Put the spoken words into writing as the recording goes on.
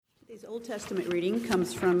Today's Old Testament reading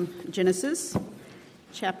comes from Genesis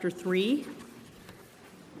chapter 3,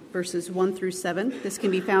 verses 1 through 7. This can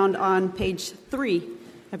be found on page 3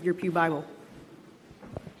 of your Pew Bible.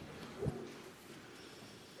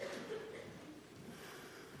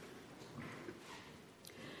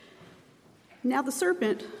 Now the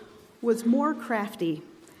serpent was more crafty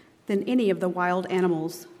than any of the wild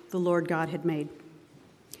animals the Lord God had made.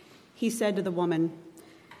 He said to the woman,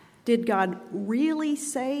 "Did God really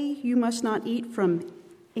say you must not eat from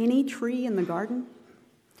any tree in the garden?"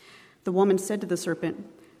 The woman said to the serpent,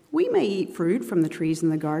 "We may eat fruit from the trees in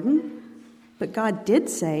the garden, but God did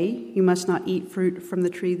say you must not eat fruit from the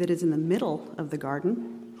tree that is in the middle of the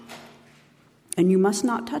garden, and you must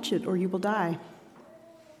not touch it or you will die."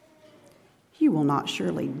 "You will not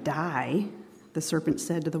surely die," the serpent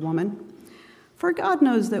said to the woman, "for God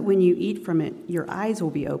knows that when you eat from it, your eyes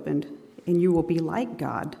will be opened, and you will be like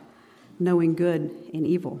God, knowing good and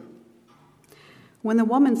evil." When the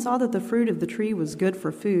woman saw that the fruit of the tree was good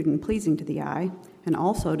for food and pleasing to the eye, and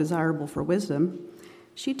also desirable for wisdom,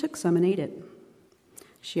 she took some and ate it.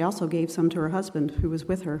 She also gave some to her husband who was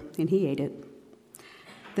with her, and he ate it.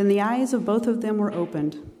 Then the eyes of both of them were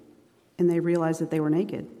opened, and they realized that they were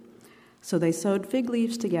naked. So they sewed fig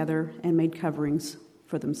leaves together and made coverings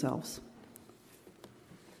for themselves.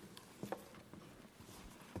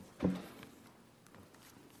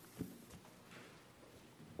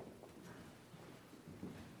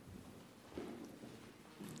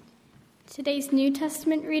 Today's New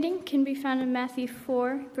Testament reading can be found in Matthew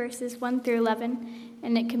 4, verses 1 through 11,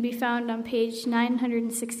 and it can be found on page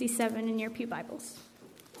 967 in your Pew Bibles.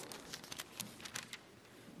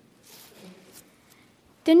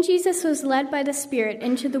 Then Jesus was led by the Spirit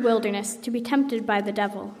into the wilderness to be tempted by the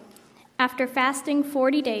devil. After fasting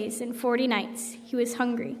 40 days and 40 nights, he was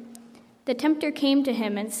hungry. The tempter came to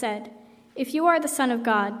him and said, "If you are the Son of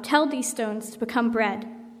God, tell these stones to become bread."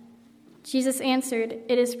 Jesus answered,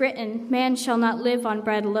 "It is written, 'Man shall not live on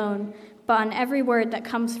bread alone, but on every word that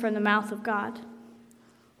comes from the mouth of God.'"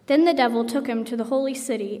 Then the devil took him to the holy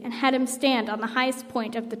city and had him stand on the highest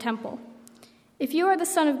point of the temple. "If you are the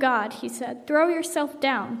Son of God," he said, "throw yourself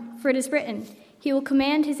down, for it is written, 'He will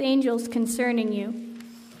command his angels concerning you,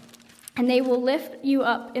 and they will lift you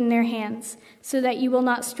up in their hands, so that you will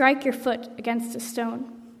not strike your foot against a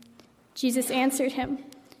stone.'" Jesus answered him,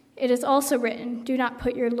 "It is also written, 'Do not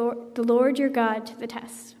put the Lord your God to the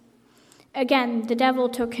test.'" Again, the devil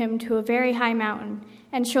took him to a very high mountain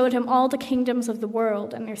and showed him all the kingdoms of the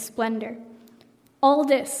world and their splendor. "All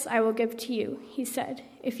this I will give to you," he said,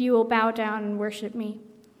 "if you will bow down and worship me."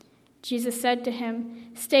 Jesus said to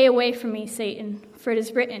him, "Stay away from me, Satan, for it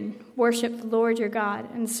is written, 'Worship the Lord your God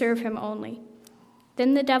and serve him only.'"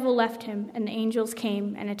 Then the devil left him, and the angels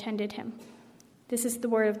came and attended him. This is the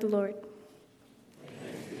word of the Lord.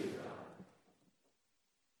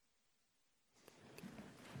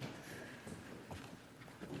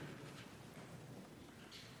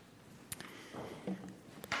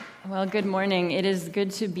 Well, good morning. It is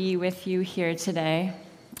good to be with you here today.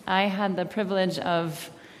 I had the privilege of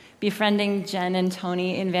befriending Jen and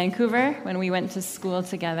Tony in Vancouver when we went to school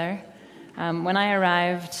together. When I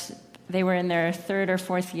arrived, they were in their third or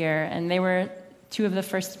fourth year, and they were two of the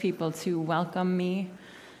first people to welcome me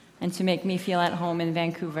and to make me feel at home in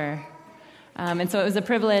Vancouver. And so it was a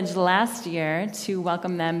privilege last year to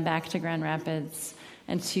welcome them back to Grand Rapids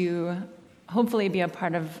and to hopefully be a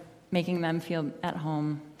part of making them feel at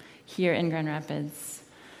home here in Grand Rapids.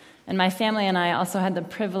 And my family and I also had the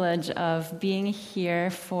privilege of being here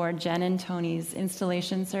for Jen and Tony's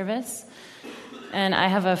installation service. And I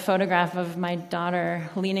have a photograph of my daughter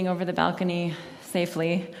leaning over the balcony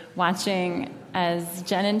safely, watching as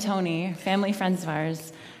Jen and Tony, family friends of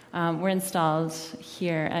ours, were installed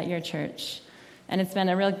here at your church. And it's been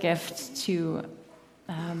a real gift to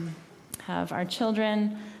have our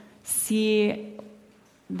children see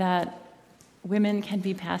that women can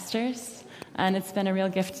be pastors, and it's been a real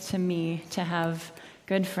gift to me to have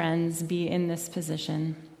good friends be in this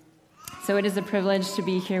position. So it is a privilege to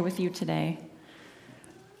be here with you today.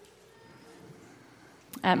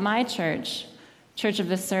 At my church, Church of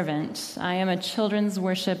the Servant, I am a children's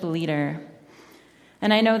worship leader.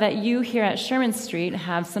 And I know that you here at Sherman Street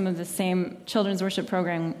have some of the same children's worship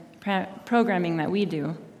programming that we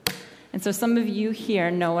do. And so some of you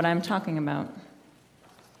here know what I'm talking about.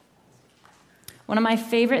 One of my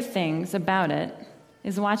favorite things about it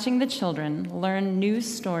is watching the children learn new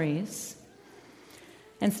stories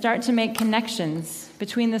and start to make connections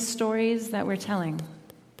between the stories that we're telling.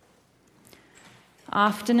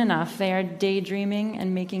 Often enough, they are daydreaming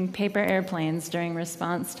and making paper airplanes during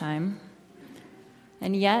response time.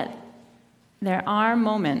 And yet, There are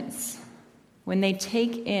moments when they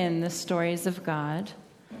take in the stories of God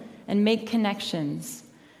and make connections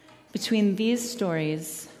between these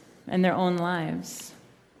stories and their own lives.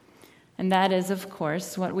 And that is, of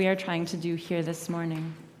course, what we are trying to do here this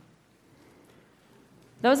morning.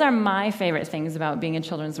 Those are my favorite things about being a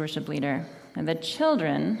children's worship leader. And the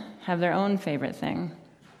children have their own favorite thing.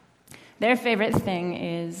 Their favorite thing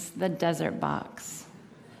is the desert box.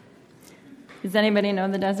 Does anybody know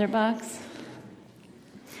the desert box?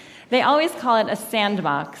 They always call it a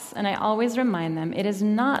sandbox, and I always remind them it is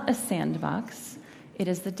not a sandbox, it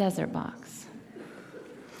is the desert box.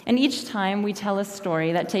 And each time we tell a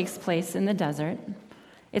story that takes place in the desert,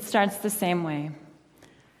 it starts the same way.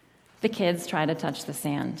 The kids try to touch the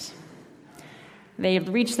sand. They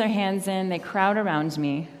reach their hands in, they crowd around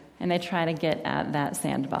me, and they try to get at that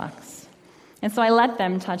sandbox. And so I let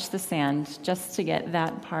them touch the sand just to get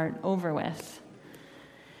that part over with.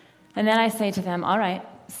 And then I say to them, all right,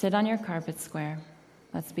 sit on your carpet square.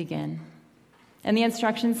 Let's begin. And the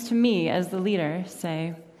instructions to me as the leader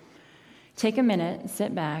say, take a minute,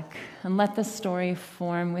 sit back, and let the story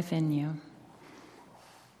form within you.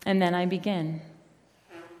 And then I begin.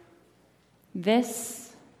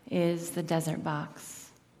 This is the desert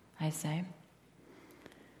box, I say.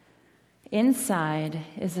 Inside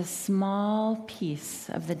is a small piece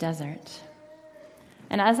of the desert.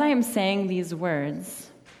 And as I am saying these words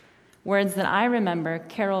that I remember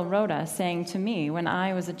Carol Rhoda saying to me when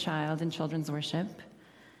I was a child in children's worship,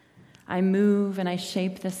 I move and I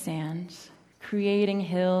shape the sand, creating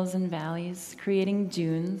hills and valleys, creating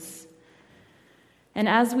dunes. And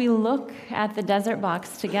as we look at the desert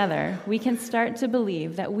box together, we can start to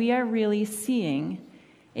believe that we are really seeing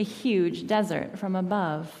a huge desert from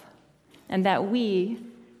above, and that we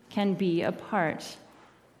can be a part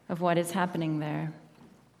of what is happening there.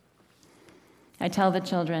 I tell the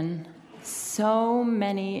children, so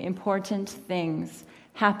many important things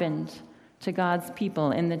happened to God's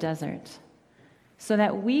people in the desert, so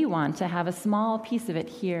that we want to have a small piece of it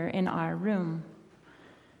here in our room.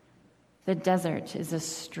 The desert is a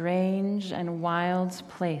strange and wild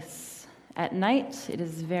place. At night, it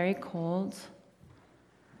is very cold,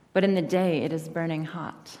 but in the day, it is burning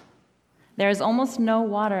hot. There is almost no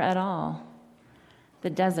water at all. The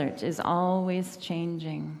desert is always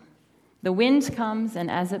changing. The wind comes,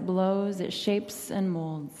 and as it blows, it shapes and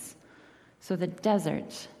molds. So the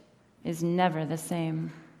desert is never the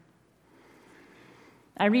same.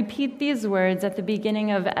 I repeat these words at the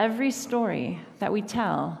beginning of every story that we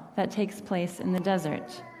tell that takes place in the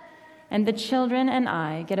desert. And the children and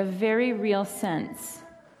I get a very real sense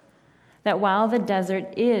that while the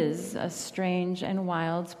desert is a strange and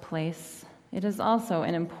wild place, it is also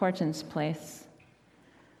an important place.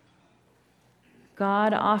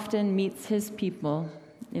 God often meets his people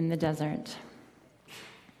in the desert.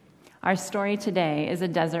 Our story today is a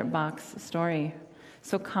desert box story.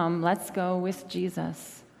 So come, let's go with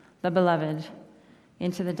Jesus, the beloved,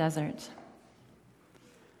 into the desert.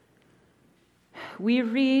 We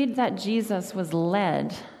read that Jesus was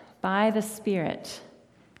led by the Spirit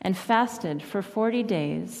and fasted for 40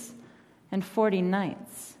 days and 40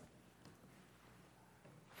 nights.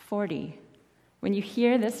 40. When you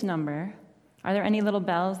hear this number, are there any little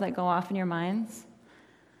bells that go off in your minds?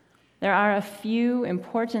 There are a few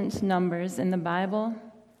important numbers in the Bible,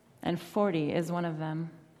 and 40 is one of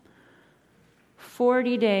them.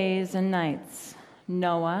 40 days and nights,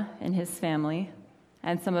 Noah and his family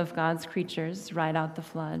and some of God's creatures ride out the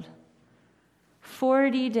flood.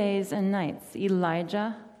 40 days and nights,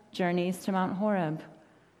 Elijah journeys to Mount Horeb,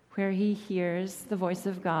 where he hears the voice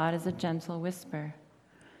of God as a gentle whisper.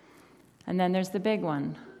 And then there's the big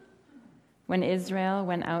one. When Israel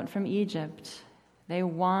went out from Egypt, they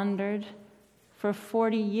wandered for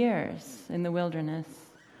 40 years in the wilderness,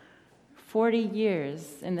 40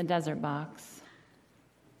 years in the desert box.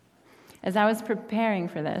 As I was preparing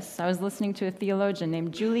for this, I was listening to a theologian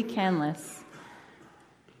named Julie Canlis,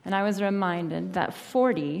 and I was reminded that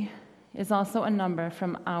 40 is also a number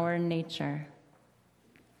from our nature.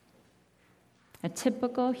 A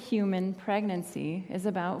typical human pregnancy is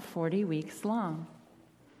about 40 weeks long.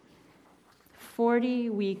 40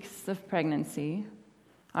 weeks of pregnancy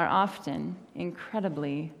are often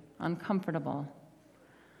incredibly uncomfortable.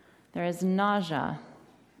 There is nausea,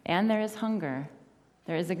 and there is hunger.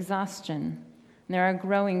 There is exhaustion, and there are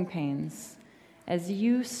growing pains as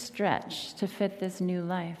you stretch to fit this new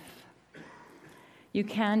life. You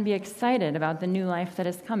can be excited about the new life that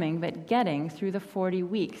is coming, but getting through the 40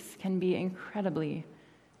 weeks can be incredibly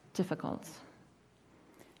difficult.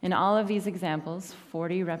 In all of these examples,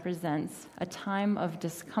 40 represents a time of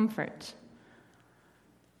discomfort.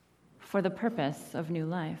 for the purpose of new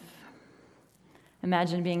life.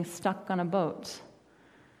 Imagine being stuck on a boat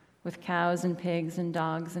with cows and pigs and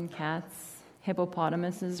dogs and cats,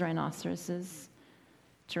 hippopotamuses, rhinoceroses,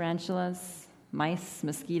 tarantulas, mice,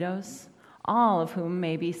 mosquitoes, all of whom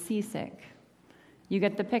may be seasick. You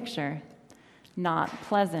get the picture. Not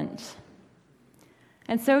pleasant.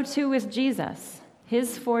 And so too with Jesus.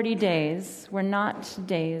 His 40 days were not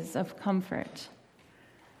days of comfort.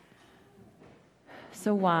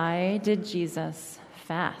 So why did Jesus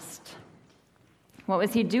fast? What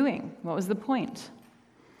was he doing? What was the point?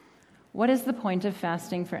 What is the point of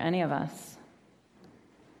fasting for any of us?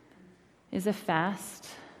 Is a fast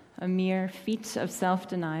a mere feat of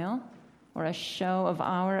self-denial or a show of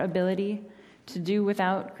our ability to do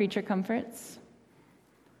without creature comforts?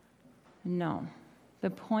 No. The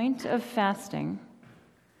point of fasting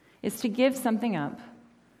is to give something up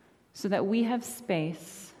so that we have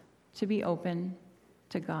space to be open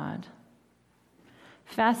to God.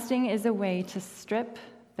 Fasting is a way to strip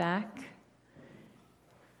back,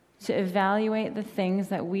 to evaluate the things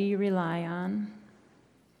that we rely on.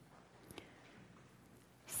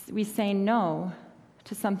 We say no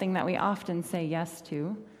to something that we often say yes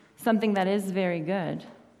to, something that is very good,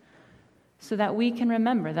 so that we can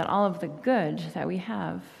remember that all of the good that we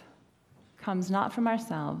have comes not from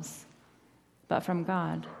ourselves, but from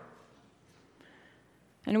God.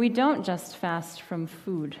 And we don't just fast from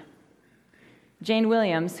food. Jane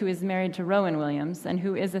Williams, who is married to Rowan Williams and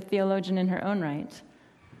who is a theologian in her own right,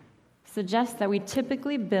 suggests that we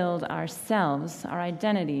typically build ourselves, our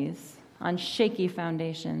identities, on shaky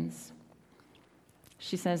foundations.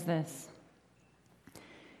 She says this: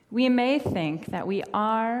 we may think that we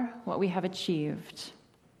are what we have achieved,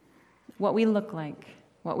 what we look like,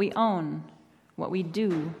 what we own, what we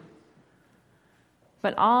do.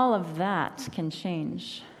 But all of that can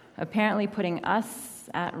change, apparently putting us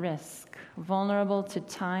at risk, vulnerable to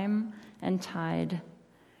time and tide.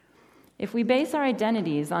 If we base our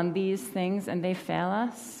identities on these things and they fail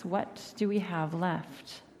us, what do we have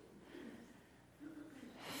left?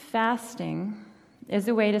 Fasting is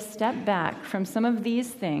a way to step back from some of these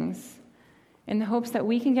things in the hopes that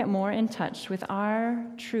we can get more in touch with our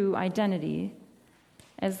true identity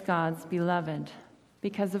as God's beloved,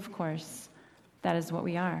 because, of course, that is what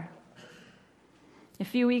we are. A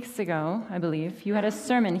few weeks ago, I believe, you had a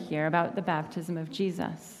sermon here about the baptism of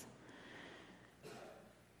Jesus.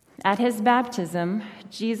 At his baptism,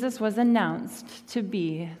 Jesus was announced to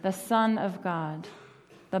be the Son of God,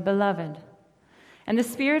 the beloved. And the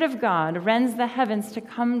Spirit of God rends the heavens to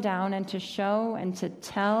come down and to show and to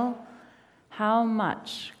tell how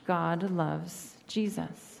much God loves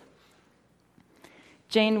Jesus.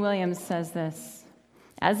 Jane Williams says this: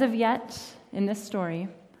 as of yet, in this story,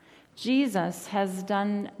 Jesus has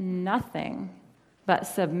done nothing but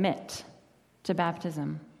submit to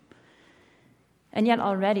baptism. And yet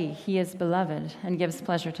already he is beloved and gives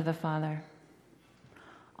pleasure to the Father.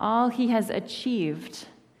 All he has achieved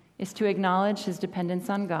is to acknowledge his dependence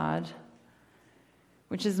on God,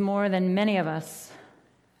 which is more than many of us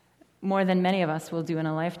will do in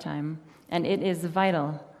a lifetime, and it is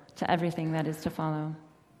vital to everything that is to follow.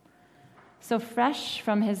 So fresh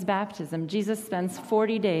from his baptism, Jesus spends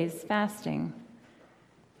 40 days fasting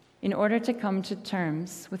in order to come to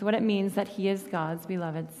terms with what it means that he is God's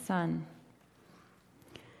beloved Son.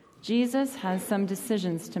 Jesus has some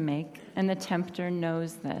decisions to make, and the tempter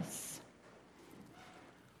knows this.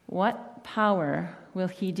 What power will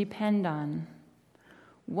he depend on?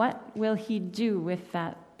 What will he do with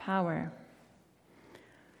that power?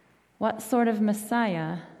 What sort of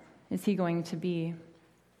Messiah is he going to be?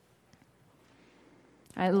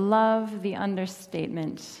 I love the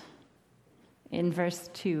understatement in verse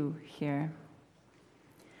 2 here.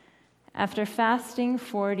 After fasting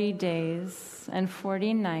 40 days and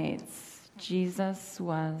 40 nights, Jesus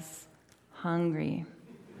was hungry.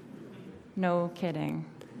 No kidding.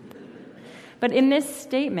 But in this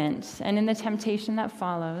statement and in the temptation that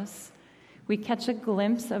follows, we catch a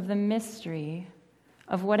glimpse of the mystery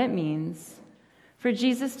of what it means for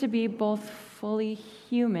Jesus to be both fully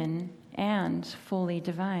human and fully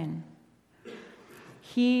divine.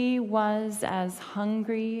 He was as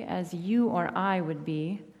hungry as you or I would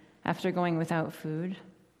be after going without food.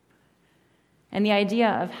 And the idea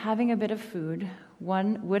of having a bit of food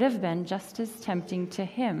would have been just as tempting to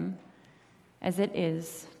him as it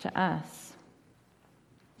is to us.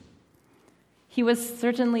 He was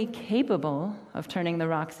certainly capable of turning the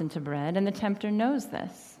rocks into bread, and the tempter knows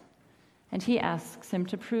this. And he asks him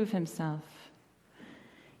to prove himself.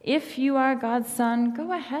 If you are God's son,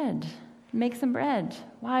 go ahead, make some bread.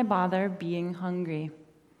 Why bother being hungry?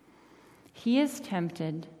 He is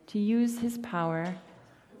tempted to use his power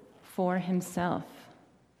for himself,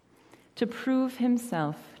 to prove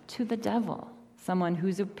himself to the devil, someone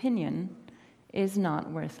whose opinion is not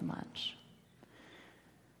worth much.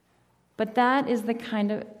 But is that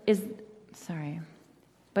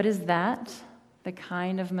the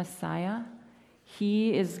kind of Messiah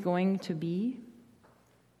he is going to be?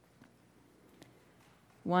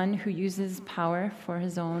 One who uses power for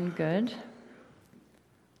his own good?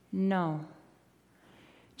 No.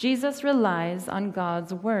 Jesus relies on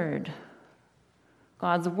God's word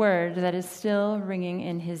that is still ringing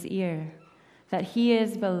in his ear, that he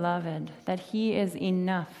is beloved, that he is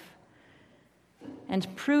enough, and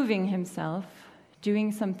proving himself,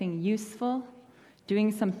 doing something useful,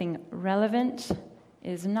 doing something relevant,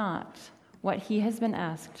 is not what he has been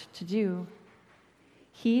asked to do.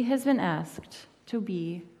 He has been asked to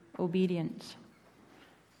be obedient.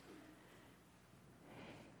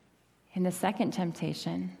 In the second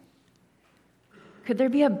temptation, could there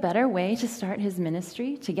be a better way to start his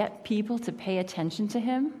ministry, to get people to pay attention to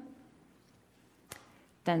him,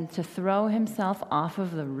 than to throw himself off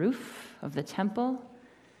of the roof of the temple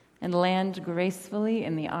and land gracefully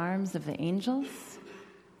in the arms of the angels?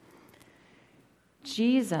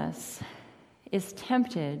 Jesus is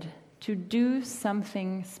tempted to do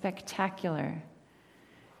something spectacular,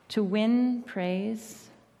 to win praise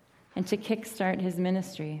and to kickstart his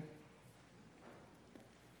ministry.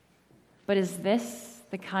 But is this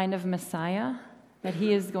the kind of Messiah that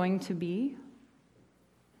he is going to be?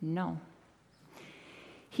 No.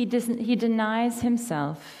 He denies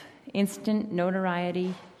himself instant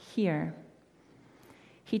notoriety here.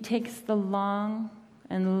 He takes the long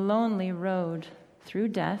and lonely road through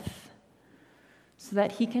death so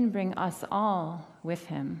that he can bring us all with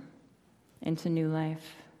him into new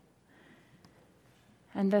life.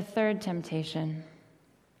 And the third temptation,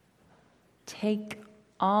 take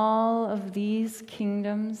all of these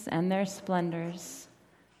kingdoms and their splendors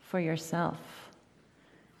for yourself,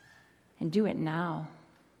 and do it now.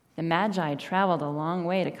 The Magi traveled a long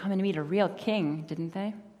way to come and meet a real king, didn't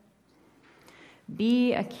they?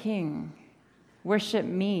 Be a king. Worship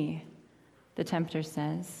me, the tempter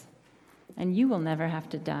says, and you will never have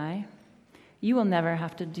to die. You will never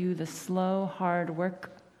have to do the slow, hard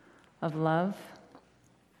work of love.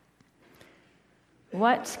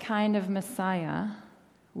 What kind of Messiah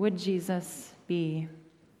would Jesus be?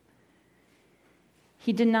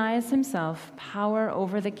 He denies himself power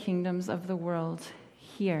over the kingdoms of the world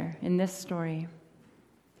here in this story,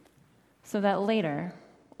 so that later,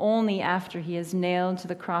 only after he is nailed to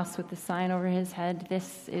the cross with the sign over his head,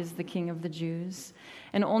 "This is the King of the Jews,"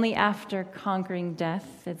 and only after conquering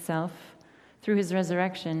death itself through his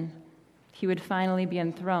resurrection, he would finally be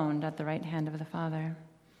enthroned at the right hand of the Father.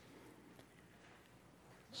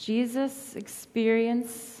 Jesus'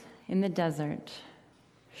 experience in the desert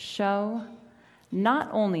show not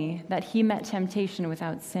only that he met temptation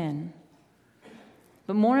without sin,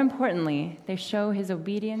 but more importantly, they show his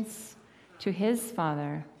obedience to his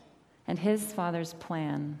Father and his Father's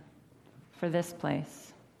plan for this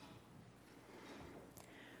place.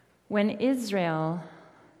 When Israel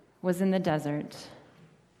was in the desert,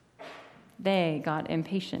 they got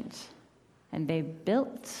impatient, and they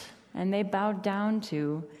built and they bowed down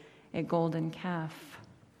to a golden calf.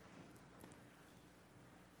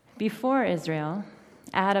 Before Israel,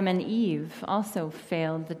 Adam and Eve also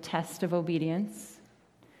failed the test of obedience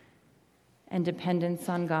and dependence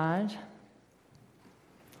on God,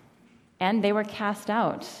 and they were cast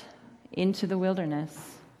out into the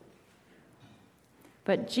wilderness.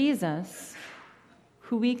 But Jesus,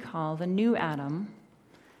 who we call the new Adam,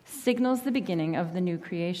 signals the beginning of the new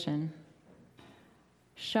creation,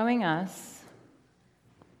 showing us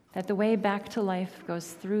that the way back to life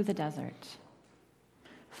goes through the desert,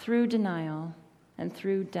 through denial, and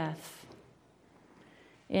through death.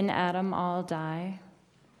 In Adam, all die.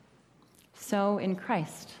 So in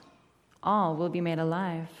Christ, all will be made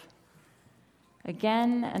alive.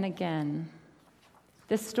 Again and again,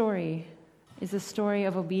 this story is a story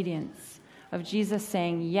of obedience, of Jesus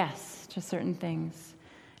saying yes to certain things,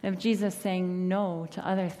 and of Jesus saying no to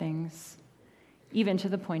other things, even to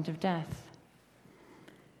the point of death.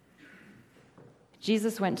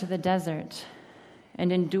 Jesus went to the desert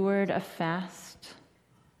and endured a fast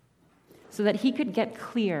so that he could get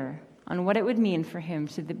clear on what it would mean for him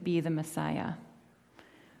to be the Messiah.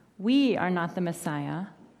 We are not the Messiah,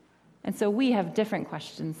 and so we have different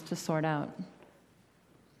questions to sort out.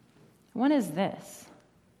 One is this: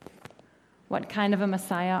 what kind of a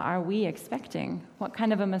Messiah are we expecting? What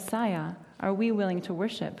kind of a Messiah are we willing to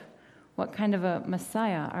worship? What kind of a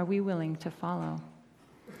Messiah are we willing to follow?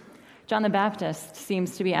 John the Baptist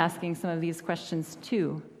seems to be asking some of these questions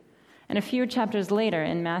too. And a few chapters later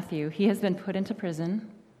in Matthew, he has been put into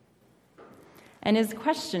prison and is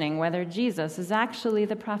questioning whether Jesus is actually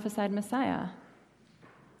the prophesied Messiah.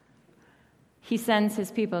 He sends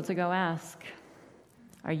his people to go ask,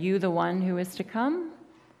 "Are you the one who is to come,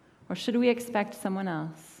 or should we expect someone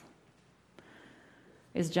else?"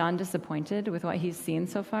 Is John disappointed with what he's seen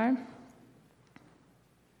so far?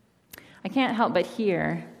 I can't help but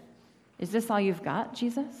hear, "Is this all you've got,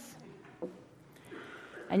 Jesus?"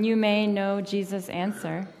 And you may know Jesus'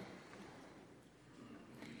 answer.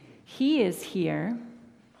 He is here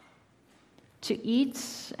to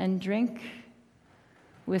eat and drink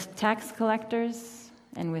with tax collectors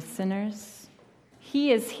and with sinners.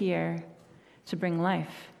 He is here to bring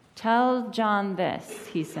life. "Tell John this,"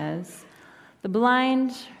 he says, "the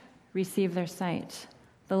blind receive their sight,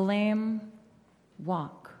 the lame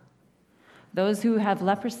walk. Those who have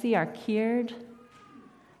leprosy are cured,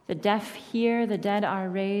 the deaf hear, the dead are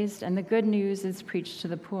raised, and the good news is preached to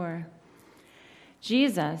the poor."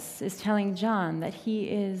 Jesus is telling John that he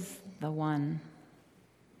is the one.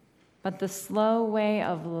 But the slow way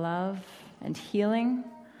of love and healing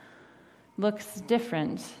looks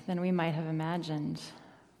different than we might have imagined.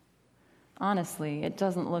 Honestly, it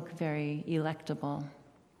doesn't look very electable.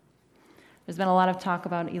 There's been a lot of talk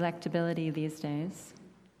about electability these days.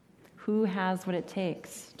 Who has what it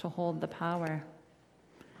takes to hold the power?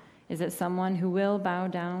 Is it someone who will bow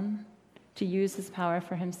down to use his power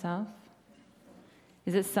for himself?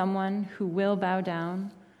 Is it someone who will bow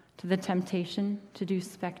down to the temptation to do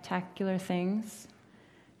spectacular things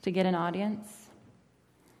to get an audience?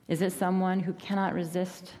 Is it someone who cannot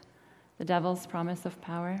resist the devil's promise of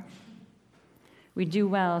power? We do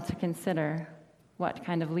well to consider what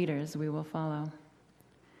kind of leaders we will follow.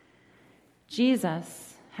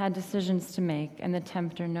 Jesus had decisions to make, and the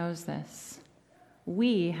tempter knows this.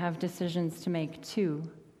 We have decisions to make too,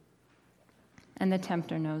 and the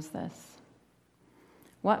tempter knows this.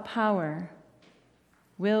 What power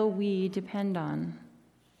will we depend on?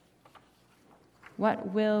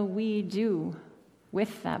 What will we do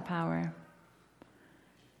with that power?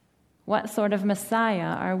 What sort of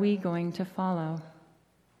Messiah are we going to follow?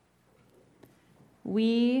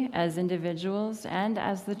 We, as individuals and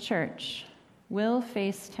as the church, will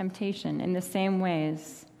face temptation in the same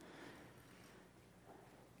ways.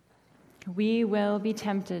 We will be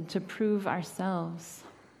tempted to prove ourselves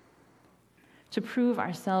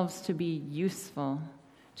to be useful,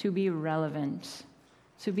 to be relevant,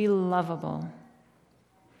 to be lovable.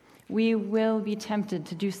 We will be tempted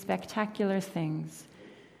to do spectacular things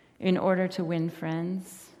in order to win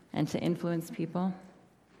friends and to influence people.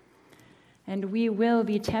 And we will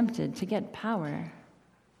be tempted to get power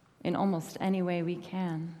in almost any way we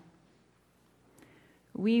can.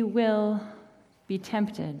 We will be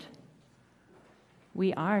tempted.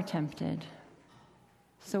 We are tempted.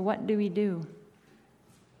 So what do?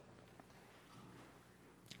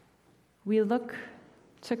 We look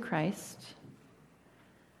to Christ,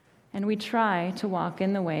 and we try to walk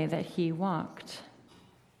in the way that he walked.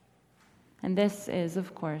 And this is,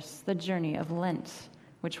 of course, the journey of Lent,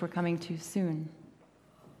 which we're coming to soon.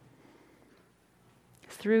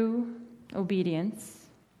 Through obedience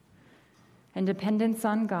and dependence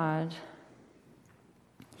on God,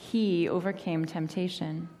 he overcame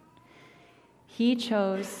temptation. He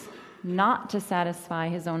chose not to satisfy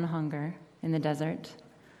his own hunger in the desert,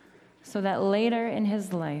 so that later in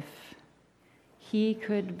his life, he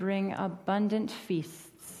could bring abundant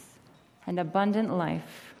feasts and abundant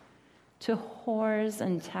life to whores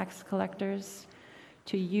and tax collectors,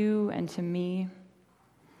 to you and to me,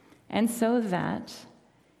 and so that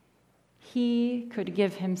he could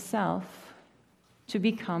give himself to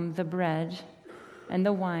become the bread and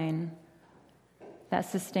the wine that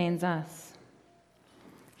sustains us.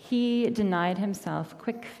 He denied himself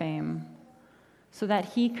quick fame so that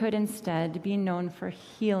he could instead be known for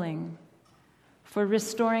healing, for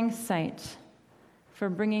restoring sight, for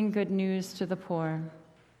bringing good news to the poor.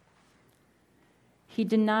 He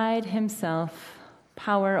denied himself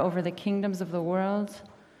power over the kingdoms of the world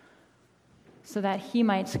so that he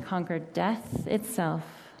might conquer death itself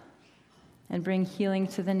and bring healing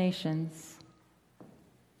to the nations.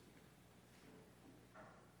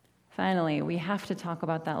 Finally, we have to talk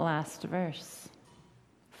about that last verse.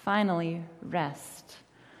 Finally, rest.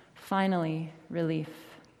 Finally, relief.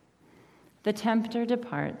 The tempter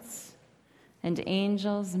departs, and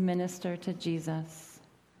angels minister to Jesus.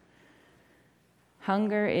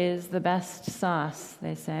 Hunger is the best sauce,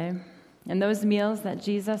 they say, and those meals that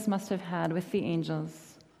Jesus must have had with the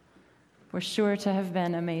angels were sure to have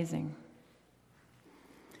been amazing.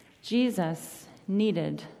 Jesus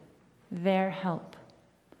needed their help.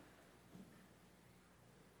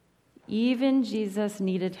 Even Jesus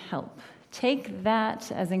needed help. Take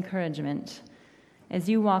that as encouragement as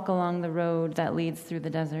you walk along the road that leads through the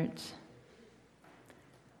desert.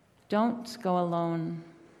 Don't go alone.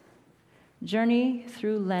 Journey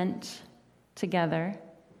through Lent together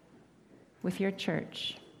with your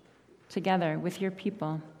church, together with your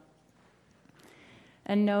people.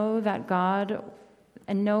 And know that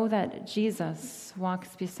Jesus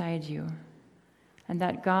walks beside you, and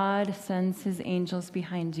that God sends his angels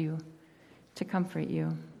behind you to comfort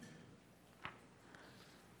you.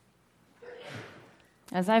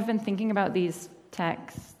 As I've been thinking about these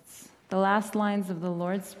texts, the last lines of the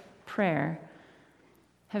Lord's Prayer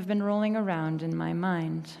have been rolling around in my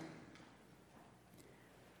mind.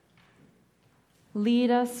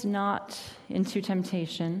 Lead us not into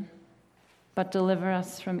temptation, but deliver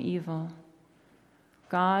us from evil.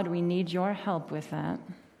 God, we need your help with that.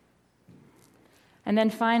 And then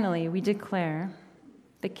finally, we declare,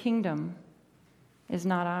 the kingdom is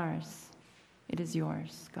not ours. It is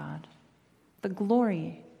yours, God. The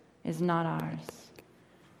glory is not ours.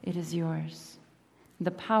 It is yours.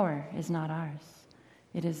 The power is not ours.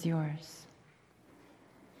 It is yours.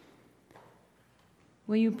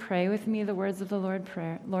 Will you pray with me the words of the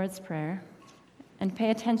Lord's Prayer, and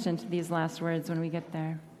pay attention to these last words when we get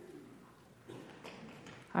there?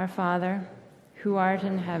 Our Father, who art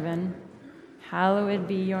in heaven, hallowed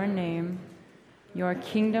be your name. Your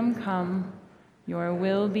kingdom come, your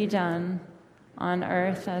will be done, on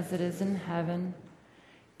earth as it is in heaven.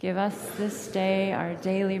 Give us this day our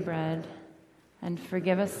daily bread, and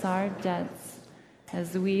forgive us our debts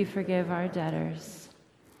as we forgive our debtors.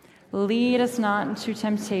 Lead us not into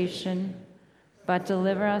temptation, but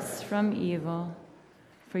deliver us from evil.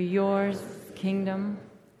 For yours is the kingdom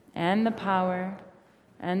and the power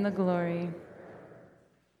and the glory.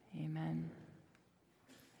 Amen.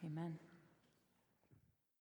 Amen.